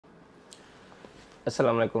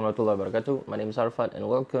Assalamualaikum warahmatullahi wabarakatuh. My name is Arfat and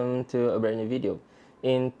welcome to a brand new video.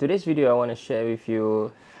 In today's video, I want to share with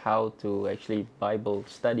you how to actually Bible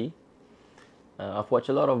study. I've watched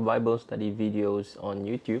a lot of Bible study videos on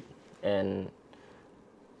YouTube, and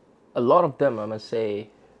a lot of them, I must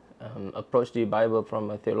say, approach the Bible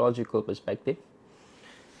from a theological perspective,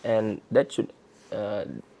 and that should,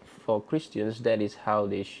 for Christians, that is how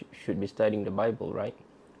they should be studying the Bible, right?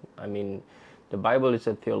 I mean, the Bible is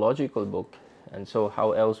a theological book, and so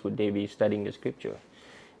how else would they be studying the Scripture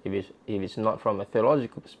if it's not from a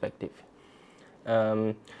theological perspective?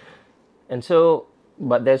 Um, and so,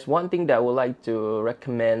 but there's one thing that I would like to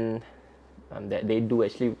recommend that they do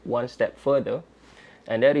actually one step further,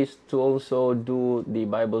 and that is to also do the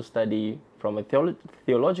Bible study from a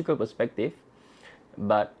theological perspective,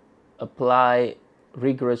 but apply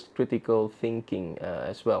rigorous critical thinking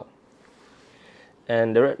as well.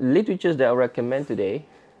 And the literatures that I recommend today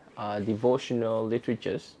are devotional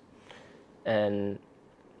literatures, and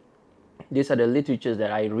these are the literatures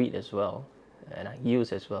that I read as well and I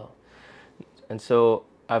use as well. And so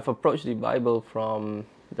I've approached the Bible from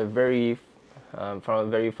a very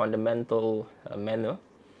fundamental manner,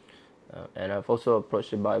 and I've also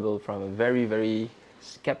approached the Bible from a very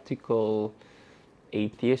skeptical,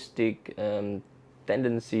 atheistic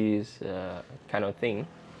tendencies kind of thing.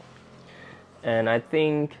 And I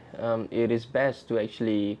think it is best to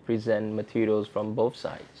actually present materials from both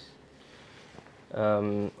sides.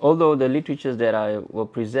 Although the literatures that I will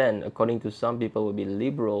present, according to some people, will be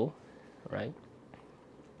liberal, right?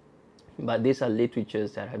 But these are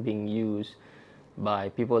literatures that are being used by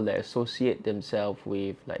people that associate themselves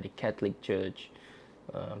with, like, the Catholic Church,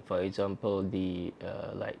 for example, the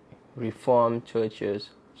like Reformed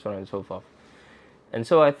churches, so on and so forth. And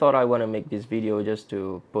so I thought I want to make this video just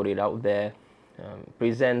to put it out there,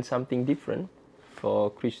 present something different for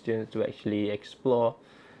Christians to actually explore.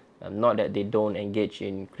 Not that they don't engage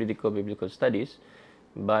in critical biblical studies,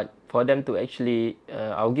 but for them to actually,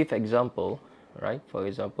 I'll give example, right? For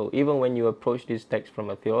example, even when you approach this text from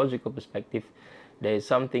a theological perspective, there is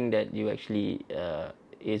something that you actually,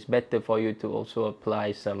 is better for you to also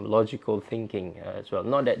apply some logical thinking as well.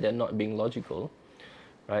 Not that they're not being logical,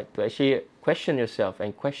 right? To actually question yourself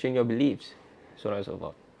and question your beliefs, so on and so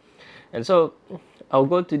forth. And so I'll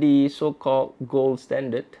go to the so-called gold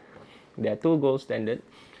standard. There are two gold standards.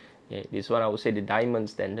 Yeah, this one I would say the diamond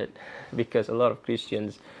standard, because a lot of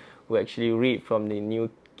Christians will actually read from the New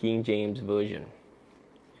King James Version.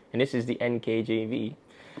 And this is the NKJV.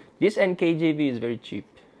 This NKJV is very cheap.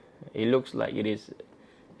 It looks like it is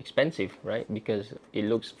expensive, right? Because it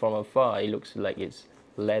looks from afar, it looks like it's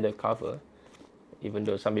leather cover, even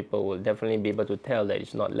though some people will definitely be able to tell that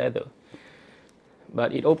it's not leather.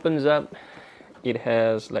 But it opens up, it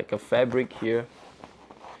has like a fabric here,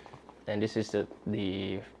 and this is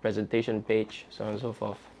the presentation page, so on and so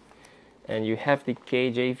forth. And you have the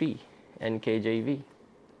KJV, NKJV.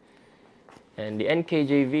 And the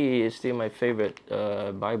NKJV is still my favorite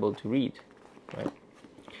Bible to read, right?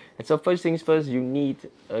 And so first things first, you need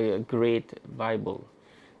a great Bible.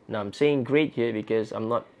 Now I'm saying great here because I'm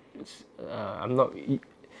not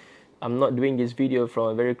doing this video from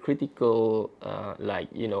a very critical, like,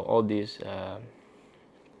 all these,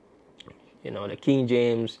 the King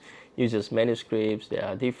James uses manuscripts that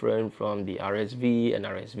are different from the RSV and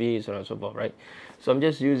RSV, so on and so forth, right? So I'm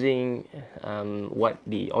just using what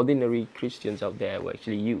the ordinary Christians out there will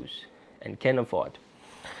actually use and can afford.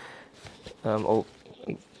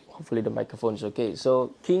 Hopefully the microphone is okay.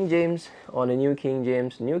 So King James or the New King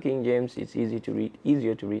James, it's easier to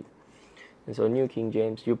read. And so New King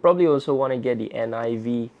James, you probably also want to get the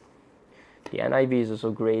NIV. The NIV is also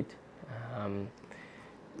great.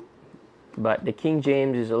 But the King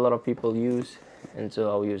James is a lot of people use, and so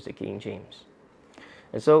I'll use the King James.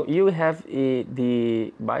 And so you have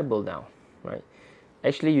the Bible now, right?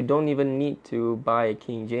 Actually, you don't even need to buy a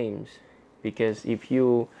King James, because if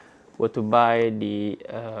you were to buy the,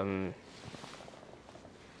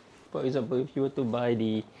 for example, if you were to buy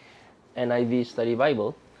the NIV Study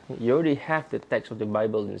Bible, you already have the text of the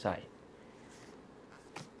Bible inside,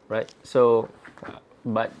 right? So,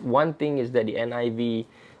 but one thing is that the NIV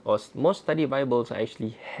or most study Bibles are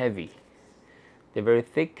actually heavy. They're very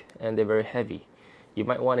thick and they're very heavy. You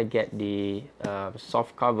might want to get the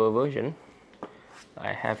soft cover version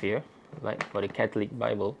I have here, like for the Catholic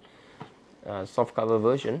Bible, soft cover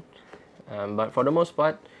version. But for the most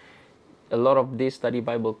part, a lot of this study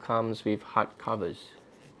Bible comes with hard covers.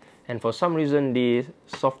 And for some reason, the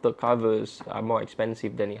softer covers are more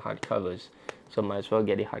expensive than the hard covers. So might as well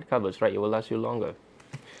get the hard covers, right? It will last you longer.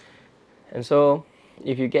 And so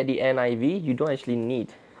if you get the NIV, you don't actually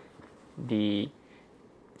need the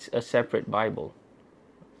a separate Bible,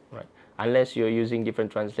 right? Unless you're using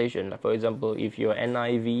different translation. Like for example, if you're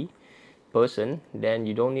NIV person, then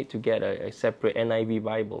you don't need to get a separate NIV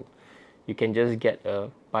Bible. You can just get a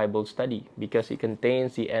Bible study because it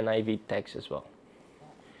contains the NIV text as well.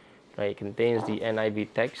 Right? It contains the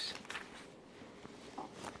NIV text.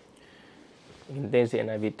 It contains the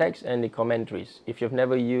NIV text and the commentaries. If you've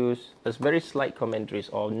never used, there's very slight commentaries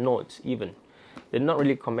or notes even. They're not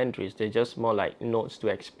really commentaries. They're just more like notes to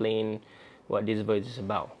explain what this verse is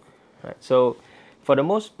about. Right? So, for the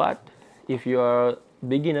most part, if you're a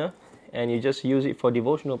beginner and you just use it for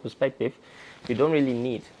devotional perspective, you don't really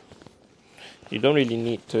need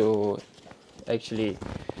to actually,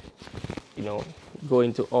 go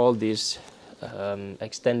into all these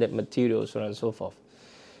extended materials, so on and so forth.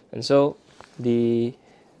 And so the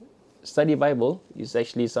study Bible is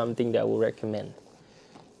actually something that I would recommend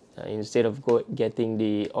instead of getting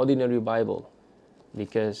the ordinary Bible,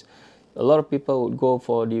 because a lot of people would go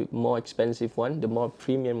for the more expensive one, the more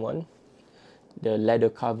premium one, the leather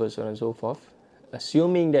covers, so on and so forth,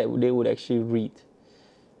 assuming that they would actually read.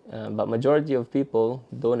 But majority of people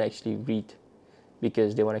don't actually read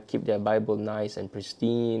because they want to keep their Bible nice and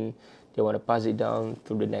pristine. They want to pass it down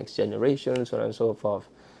to the next generation, so on and so forth.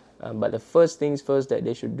 But the first things first that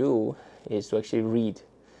they should do is to actually read.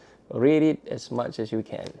 Read it as much as you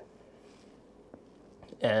can.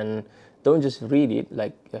 And don't just read it,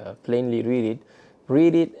 like plainly read it.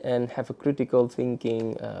 Read it and have a critical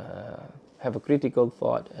thinking, have a critical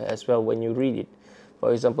thought as well when you read it.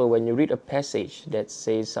 For example, when you read a passage that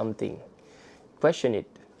says something, question it.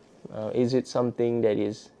 Is it something that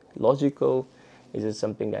is logical? Is it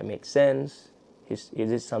something that makes sense? Is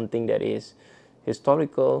it something that is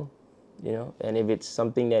historical? And if it's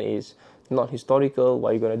something that is not historical,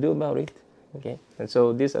 what are you going to do about it? Okay, and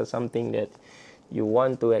so these are something that you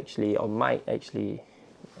want to actually or might actually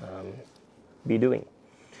be doing.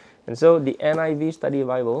 And so the NIV Study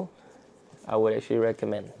Bible, I would actually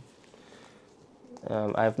recommend.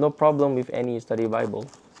 I have no problem with any study Bible,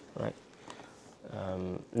 right?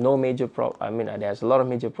 No major there's a lot of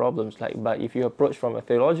major problems, but if you approach from a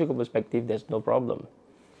theological perspective, there's no problem,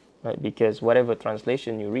 right? Because whatever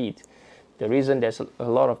translation you read, the reason there's a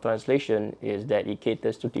lot of translation is that it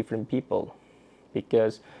caters to different people,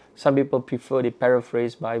 because some people prefer the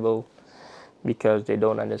paraphrase Bible because they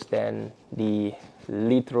don't understand the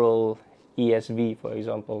literal ESV, for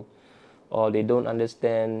example, or they don't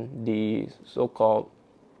understand the so-called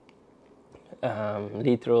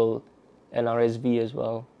literal NRSV as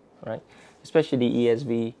well, right? Especially the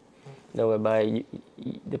ESV, whereby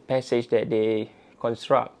the passage that they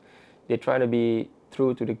construct, they try to be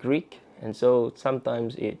true to the Greek, and so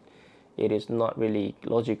sometimes it is not really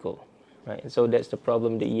logical, right? And so that's the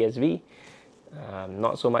problem, the ESV.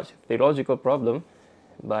 Not so much theological problem,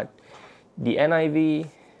 but the NIV,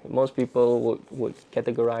 most people would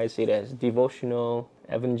categorize it as devotional,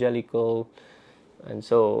 evangelical, and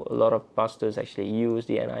so a lot of pastors actually use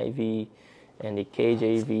the NIV and the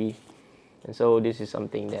KJV, and so this is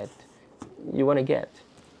something that you want to get,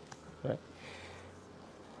 right?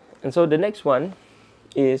 And so the next one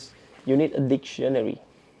is you need a dictionary.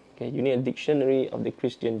 Okay, you need a dictionary of the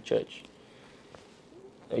Christian church.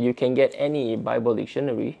 You can get any Bible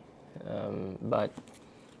dictionary, but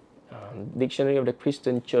dictionary of the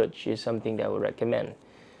Christian church is something that I would recommend,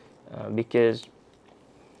 because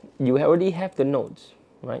you already have the notes,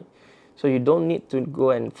 right? So you don't need to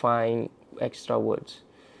go and find extra words,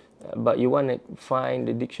 but you want to find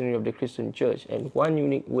the dictionary of the Christian church. And one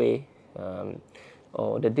unique way,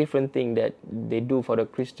 or the different thing that they do for the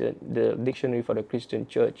dictionary for the Christian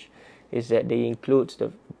church, is that they include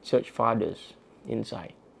the church fathers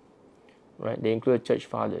inside, right? They include church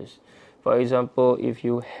fathers. For example, if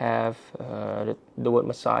you have the word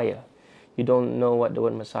Messiah, you don't know what the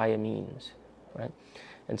word Messiah means, right?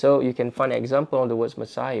 And so you can find an example of the word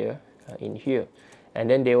Messiah in here. And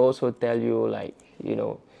then they also tell you,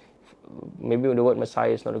 maybe the word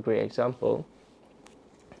Messiah is not a great example,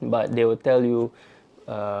 but they will tell you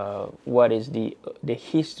what is the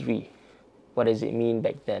history, what does it mean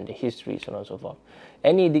back then, the history, so on and so forth.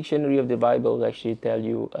 Any dictionary of the Bible will actually tell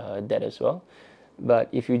you that as well. But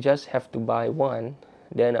if you just have to buy one,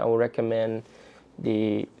 then I would recommend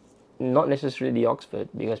not necessarily the Oxford,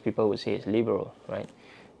 because people would say it's liberal, right?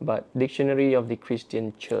 But Dictionary of the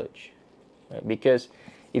Christian Church, right? Because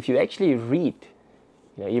if you actually read,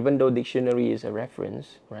 even though dictionary is a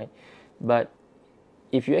reference, right? But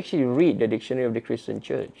if you actually read the Dictionary of the Christian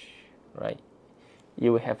Church, right,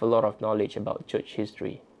 you will have a lot of knowledge about church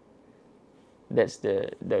history. That's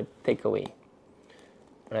the takeaway,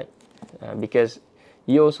 right? Because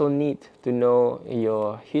You also need to know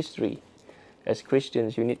your history. As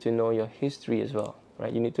Christians, you need to know your history as well,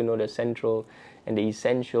 right? You need to know the central and the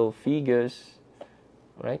essential figures,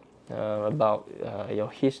 right, about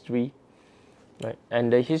your history, right?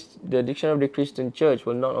 And the Dictionary of the Christian Church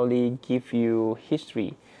will not only give you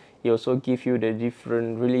history, it also give you the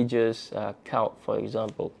different religious cult, for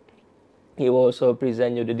example. It will also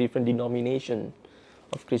present you the different denomination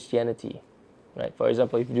of Christianity, right? For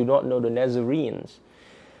example, if you do not know the Nazarenes,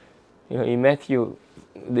 in Matthew,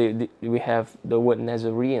 we have the word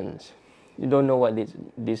Nazarenes. You don't know what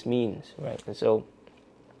this means, right? And so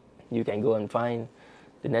you can go and find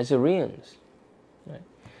the Nazarenes, right?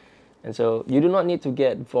 And so you do not need to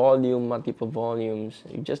get multiple volumes.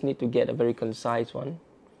 You just need to get a very concise one,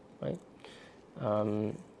 right?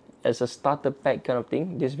 As a starter pack kind of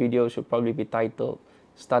thing, this video should probably be titled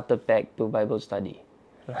Starter Pack to Bible Study,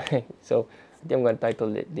 right? So I think I'm going to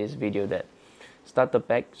title this video that. Starter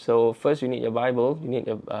pack. So first you need your Bible, you need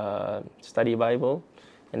a study Bible,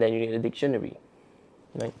 and then you need a dictionary,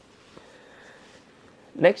 right?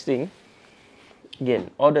 Next thing, again,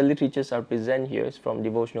 all the literatures are present here is from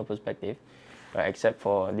devotional perspective, right, except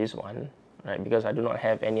for this one, right, because I do not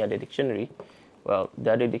have any other dictionary. Well,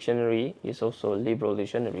 the other dictionary is also a liberal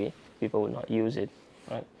dictionary. People will not use it,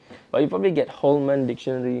 right? But you probably get Holman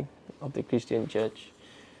Dictionary of the Christian Church,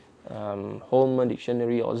 Holman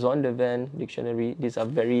Dictionary or Zondervan Dictionary. These are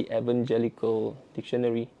very evangelical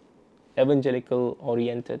dictionary, evangelical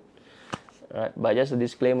oriented, right? But just a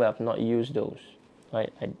disclaimer, I've not used those,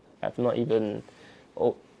 right? I've not even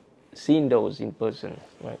seen those in person,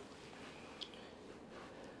 right?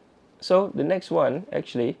 So the next one,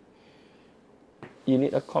 actually, you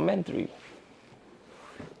need a commentary.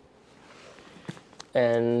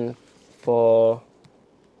 And for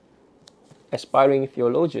aspiring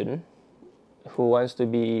theologian who wants to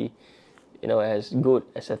be, as good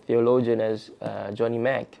as a theologian as Johnny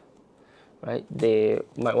Mack, right? They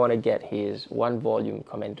might want to get his 1-volume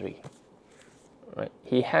commentary, right?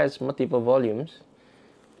 He has multiple volumes,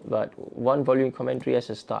 but 1-volume commentary as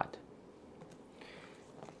a start.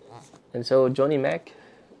 And so Johnny Mack,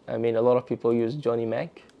 a lot of people use Johnny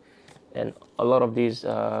Mack, and a lot of these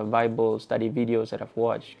Bible study videos that I've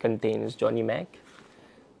watched contains Johnny Mack.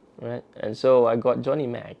 Right, and so I got Johnny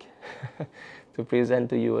Mack to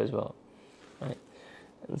present to you as well, right?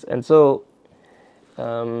 And so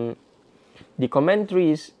the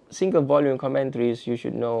commentaries, single volume commentaries, you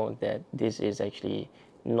should know that this is actually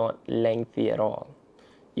not lengthy at all,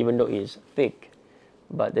 even though it is thick.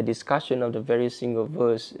 But the discussion of the very single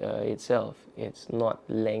verse itself, it's not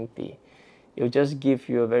lengthy. It will just give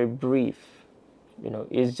you a very brief,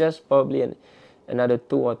 it's just probably another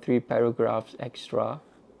 2 or 3 paragraphs extra,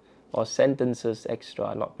 or sentences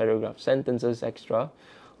extra, not paragraphs, sentences extra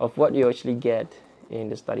of what you actually get in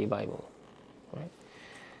the study Bible, right?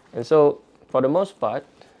 And so, for the most part,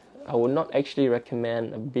 I would not actually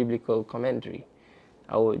recommend a biblical commentary.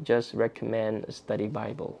 I would just recommend a study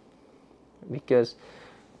Bible, because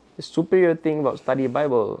the superior thing about study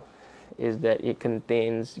Bible is that it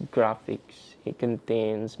contains graphics, it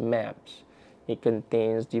contains maps, it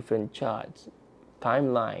contains different charts,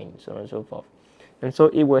 timelines, so on and so forth. And so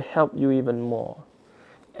it will help you even more.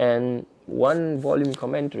 And 1-volume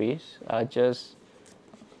commentaries are just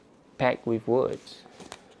packed with words.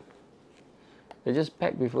 They're just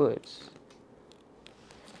packed with words,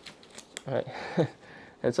 right?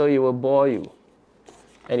 And so it will bore you.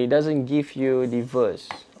 And it doesn't give you the verse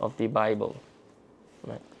of the Bible,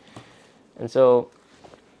 right? And so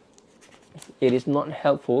it is not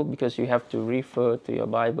helpful because you have to refer to your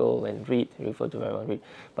Bible and refer to your Bible and read.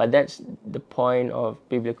 But that's the point of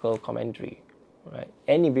biblical commentary, right?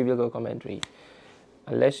 Any biblical commentary,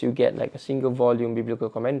 unless you get like a single volume biblical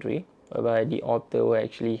commentary, whereby the author will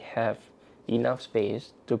actually have enough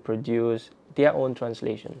space to produce their own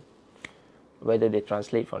translation. Whether they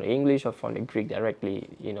translate from the English or from the Greek directly,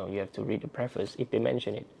 you have to read the preface if they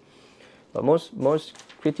mention it. But most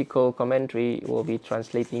critical commentary will be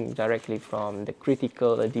translating directly from the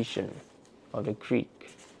critical edition of the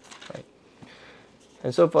Greek, right?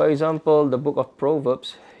 And so, for example, the book of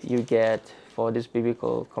Proverbs, you get, for this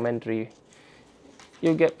biblical commentary,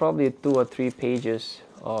 you get probably 2 or 3 pages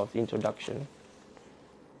of introduction,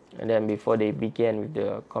 and then before they begin with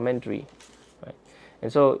the commentary, right?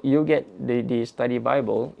 And so you get the study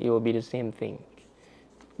Bible, it will be the same thing,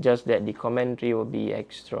 just that the commentary will be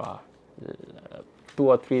extra. 2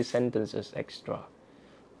 or 3 sentences extra,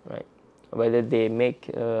 right? Whether they make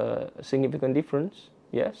a significant difference,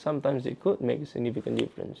 yes, sometimes they could make a significant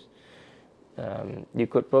difference. You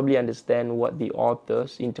could probably understand what the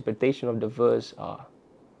author's interpretation of the verse are,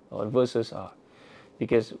 or verses are.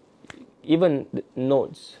 because even the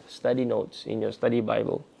notes, study notes in your study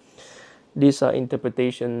Bible, these are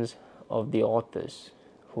interpretations of the authors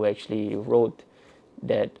who actually wrote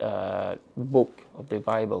that book of the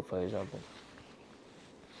Bible, for example.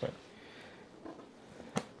 Right.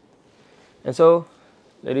 And so,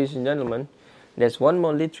 ladies and gentlemen, there's one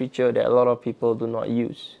more literature that a lot of people do not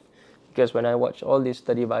use. Because when I watch all these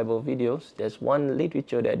study Bible videos, there's one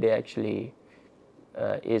literature that they actually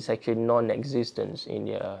is actually non-existent in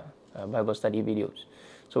their Bible study videos.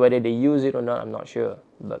 So whether they use it or not, I'm not sure.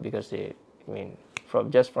 But because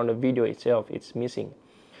from the video itself, it's missing,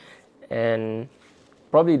 and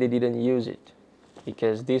probably they didn't use it,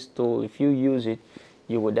 because this tool, if you use it,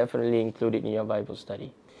 you would definitely include it in your Bible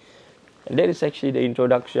study. And that is actually the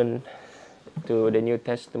introduction to the New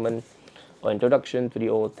Testament, or introduction to the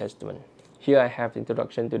Old Testament. Here I have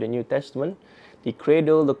introduction to the New Testament, the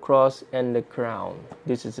cradle, the cross, and the crown.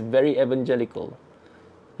 This is very evangelical,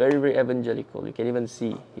 very, very evangelical. You can even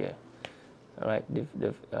see here. All right,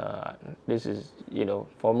 this is,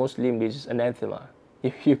 for Muslim, this is anathema.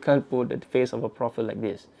 You can't put the face of a prophet like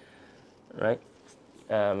this, right?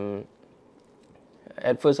 At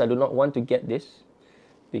first, I do not want to get this,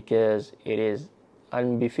 because it is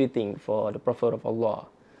unbefitting for the prophet of Allah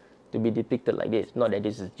to be depicted like this. Not that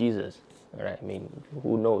this is Jesus, all right? I mean,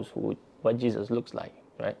 who knows what Jesus looks like,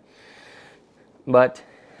 right? But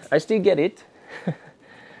I still get it.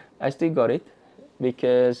 I still got it,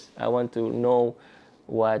 because I want to know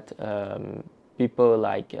what people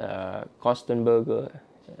like Kostenberger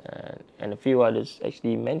and a few others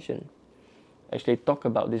actually mention, actually talk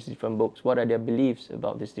about these different books. What are their beliefs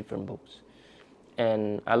about these different books?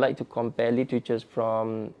 And I like to compare literatures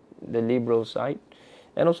from the liberal side,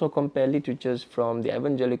 and also compare literatures from the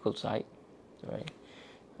evangelical side, right?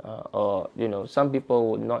 Or some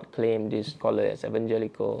people would not claim this scholar as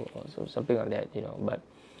evangelical, or something like that, but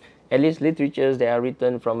at least literatures that are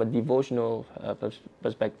written from a devotional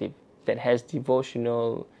perspective, that has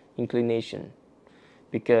devotional inclination,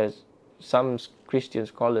 because some Christian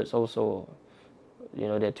scholars also,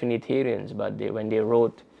 they're Trinitarians, but when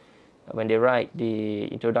they write the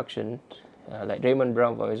introduction, like Raymond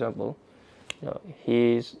Brown, for example,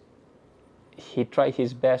 he tried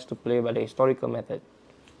his best to play by the historical method,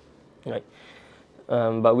 right?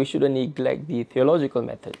 But we shouldn't neglect the theological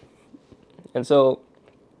method. And so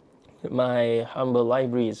my humble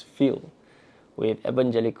library is filled with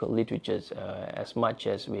evangelical literatures as much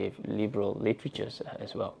as with liberal literatures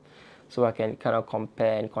as well. So I can kind of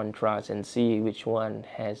compare and contrast and see which one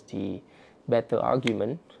has the better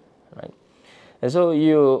argument, right? And so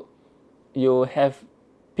you have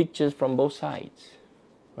pictures from both sides,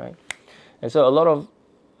 right? And so a lot of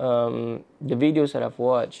the videos that I've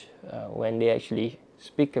watched, when they actually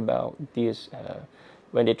speak about this,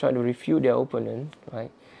 when they try to refute their opponent,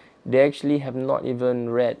 right, they actually have not even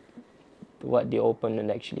read what the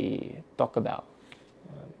opponent actually talk about.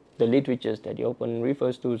 The literatures that the opponent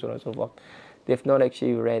refers to, so on and so forth, they've not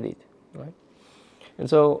actually read it, right? And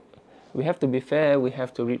so we have to be fair, we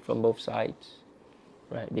have to read from both sides,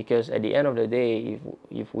 right? Because at the end of the day,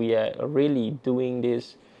 if we are really doing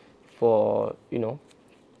this for,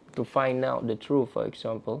 to find out the truth, for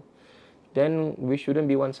example, then we shouldn't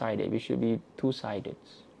be one-sided, we should be two-sided,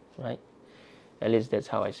 right? At least that's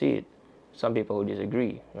how I see it. Some people will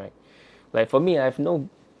disagree, right? Like for me, I have no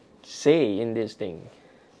say in this thing,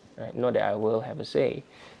 right? Not that I will have a say,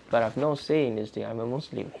 but I have no say in this thing. I'm a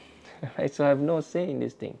Muslim, right? So I have no say in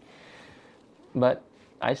this thing. But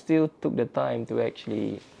I still took the time to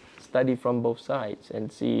actually study from both sides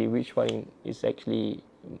and see which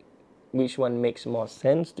one makes more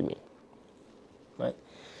sense to me, right?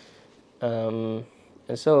 And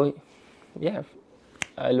so, yeah,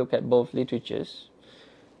 I look at both literatures,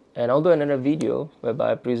 and I'll do another video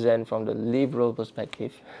whereby I present from the liberal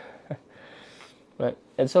perspective, right?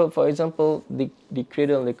 And so, for example, the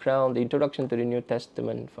Cradle and the Crown, the introduction to the New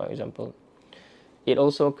Testament, for example, it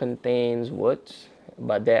also contains words,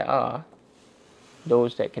 but there are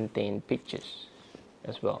those that contain pictures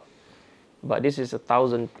as well. But this is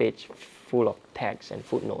 1,000-page full of text and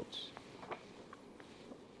footnotes,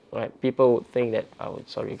 right? People would think that,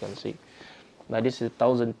 sorry, you can see, but this is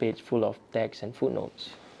 1,000-page full of text and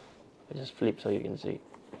footnotes. I just flip so you can see.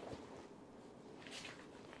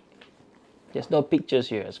 There's no pictures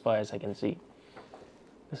here as far as I can see.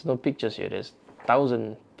 There's no pictures here. There's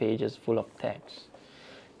 1,000 pages full of text.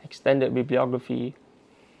 Extended bibliography.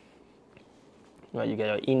 Right, you get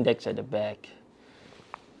your index at the back.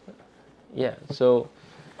 Yeah, so,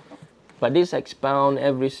 but this expound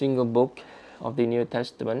every single book of the New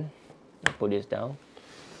Testament. I'll put this down.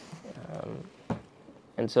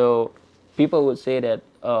 And so People would say that,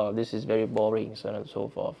 oh, this is very boring, so on and so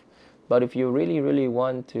forth. But if you really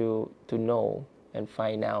want to know and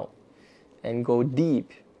find out and go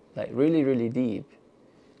deep, like really deep,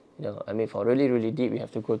 I mean, for really deep, you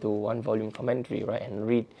have to go to one volume commentary, right, and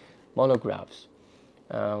read monographs,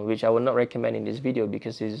 which I would not recommend in this video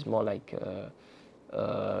because this is more like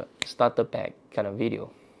a starter pack kind of video,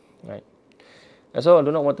 right? And so I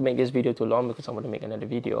do not want to make this video too long because I want to make another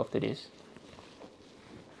video after this.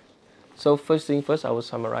 So first thing first, I will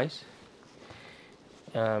summarize.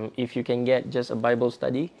 If you can get just a Bible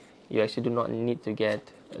study, you actually do not need to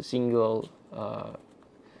get a single,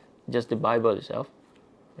 just the Bible itself.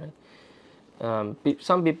 Right?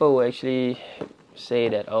 Some people will actually say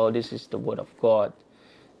that, oh, this is the Word of God,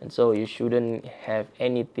 and so you shouldn't have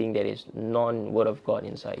anything that is non-Word of God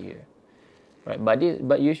inside here. Right?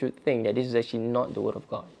 But you should think that this is actually not the Word of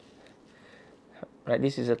God. Right?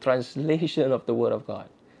 This is a translation of the Word of God.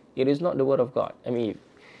 It is not the Word of God. I mean,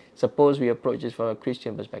 suppose we approach this from a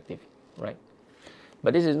Christian perspective, right?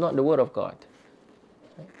 But this is not the Word of God.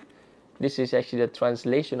 Right? This is actually the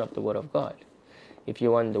translation of the Word of God. If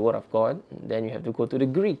you want the Word of God, then you have to go to the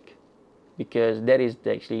Greek, because that is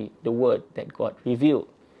actually the Word that God revealed,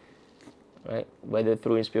 right? Whether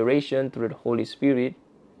through inspiration, through the Holy Spirit,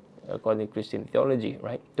 according to Christian theology,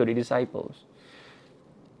 right, to the disciples.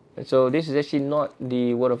 And so this is actually not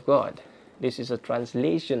the Word of God. This is a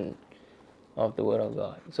translation of the Word of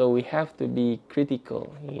God. So we have to be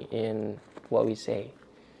critical in what we say.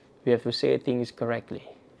 We have to say things correctly,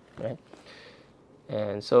 right?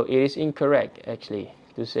 And so it is incorrect, actually,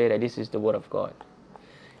 to say that this is the Word of God.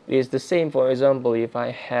 It is the same, for example, if I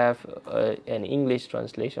have an English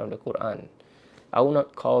translation of the Quran, I will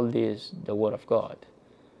not call this the Word of God.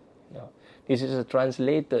 No. This is a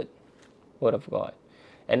translated Word of God.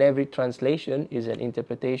 And every translation is an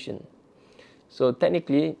interpretation. So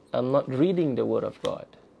technically, I'm not reading the Word of God.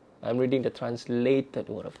 I'm reading the translated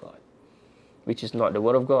Word of God, which is not the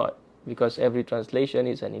Word of God, because every translation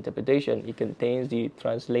is an interpretation. It contains the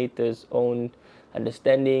translator's own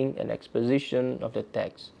understanding and exposition of the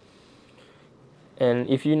text. And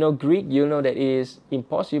if you know Greek, you know that it is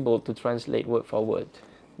impossible to translate word for word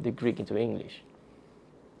the Greek into English.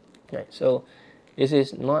 Right? So this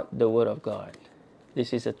is not the Word of God.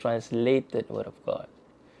 This is a translated Word of God.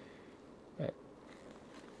 Right?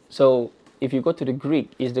 So if you go to the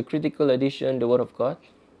Greek, is the critical edition the Word of God?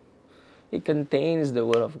 It contains the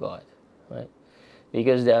Word of God, right?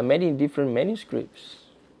 Because there are many different manuscripts.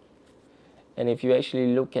 And if you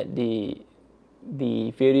actually look at the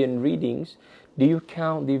variant readings, do you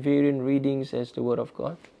count the variant readings as the Word of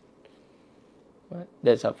God? Right?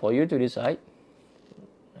 That's up for you to decide.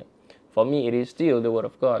 Right? For me, it is still the Word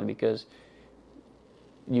of God, because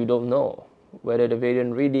you don't know whether the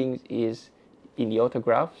variant readings is in the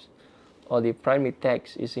autographs or the primary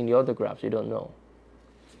text is in the autographs. You don't know,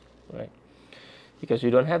 right? Because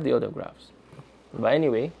you don't have the autographs. But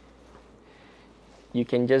anyway, you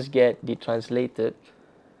can just get the translated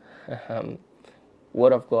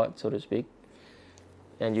Word of God, so to speak,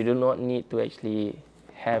 and you do not need to actually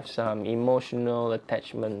have some emotional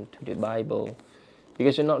attachment to the Bible,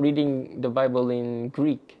 because you're not reading the Bible in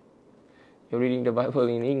Greek. You're reading the Bible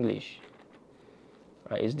in English.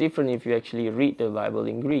 Right? It's different if you actually read the Bible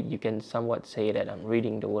in Greek. You can somewhat say that I'm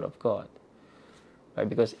reading the Word of God. Right?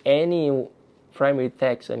 Because any primary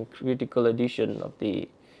text and critical edition of the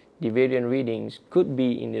variant readings could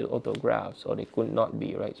be in the autographs, or they could not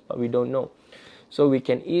be, right? But we don't know. So we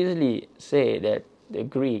can easily say that the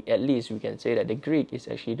Greek, at least we can say that the Greek is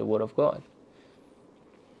actually the Word of God,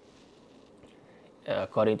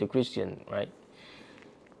 according to Christian, right?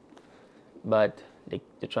 But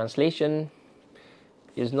the translation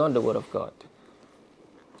is not the Word of God.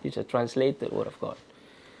 It's a translated Word of God.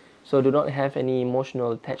 So do not have any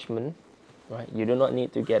emotional attachment, right? You do not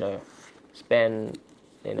need to spend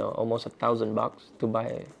almost $1,000 to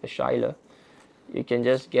buy a Shiloh. You can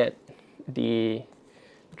just get the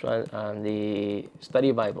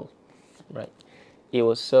study Bible, right? It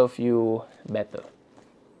will serve you better,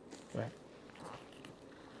 right?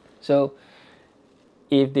 So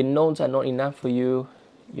if the notes are not enough for you,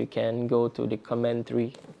 you can go to the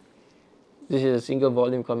commentary. This is a single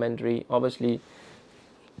volume commentary. Obviously,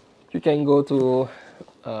 you can go to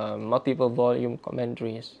multiple volume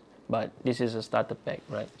commentaries, but this is a starter pack,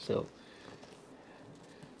 right? So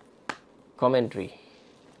commentary.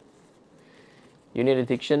 You need a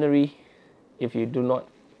dictionary. If you do not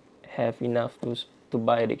have enough to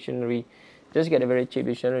buy a dictionary, just get a very cheap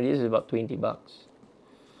dictionary. This is about $20.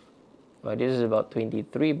 Right, this is about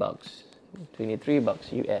 $23.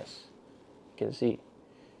 $23 US. You can see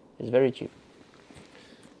it's very cheap,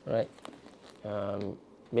 right?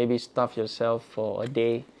 Maybe stuff yourself for a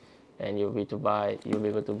day, and you'll be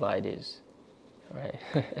able to buy this, right?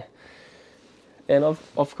 And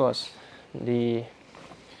of course, the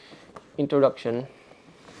introduction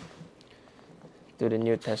to the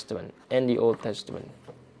New Testament and the Old Testament.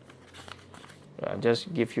 I'll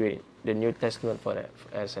just give you the New Testament for that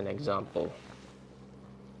as an example.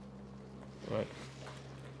 Right.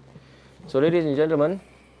 So, ladies and gentlemen,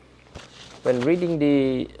 when reading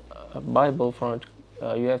the Bible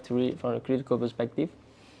you have to read it from a critical perspective,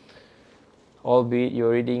 albeit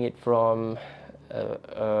you're reading it from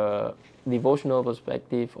a devotional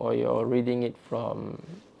perspective, or you're reading it from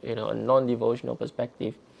a non-devotional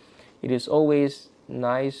perspective. It is always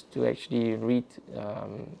nice to actually read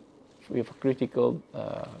with a critical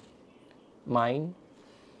mind,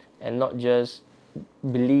 and not just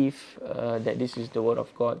believe that this is the Word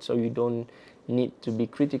of God, so you don't need to be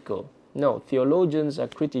critical. No, theologians are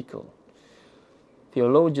critical.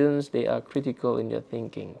 Theologians, they are critical in their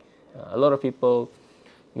thinking. A lot of people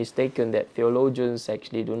mistaken that theologians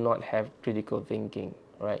actually do not have critical thinking,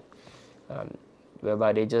 right?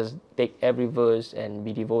 Whereby they just take every verse and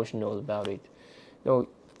be devotional about it. No,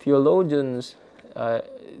 theologians,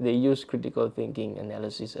 they use critical thinking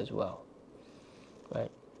analysis as well,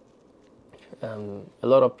 right? A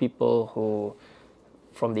lot of people who,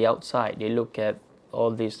 from the outside, they look at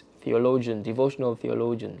all these theologians, devotional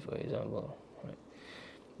theologians, for example, right?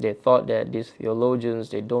 They thought that these theologians,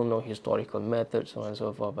 they don't know historical methods, so on and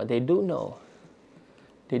so forth, but they do know.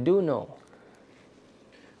 They do know.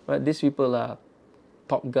 Right? These people are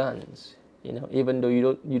top guns, even though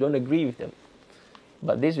you don't agree with them.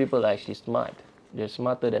 But these people are actually smart. They're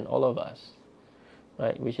smarter than all of us,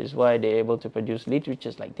 right? Which is why they're able to produce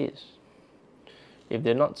literatures like this. If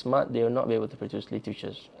they're not smart, they will not be able to produce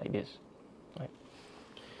literatures like this, right?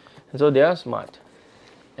 And so they are smart,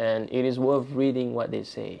 and it is worth reading what they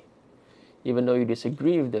say, even though you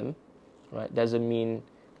disagree with them, right? Doesn't mean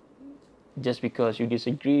just because you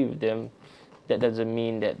disagree with them, that doesn't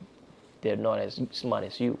mean that they're not as smart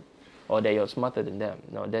as you, or that you're smarter than them.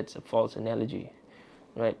 No, that's a false analogy,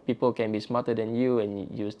 right? People can be smarter than you, and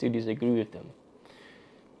you still disagree with them,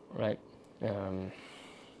 right?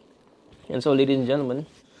 And so, ladies and gentlemen,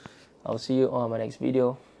 I'll see you on my next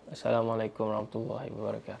video. Assalamualaikum warahmatullahi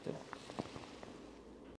wabarakatuh.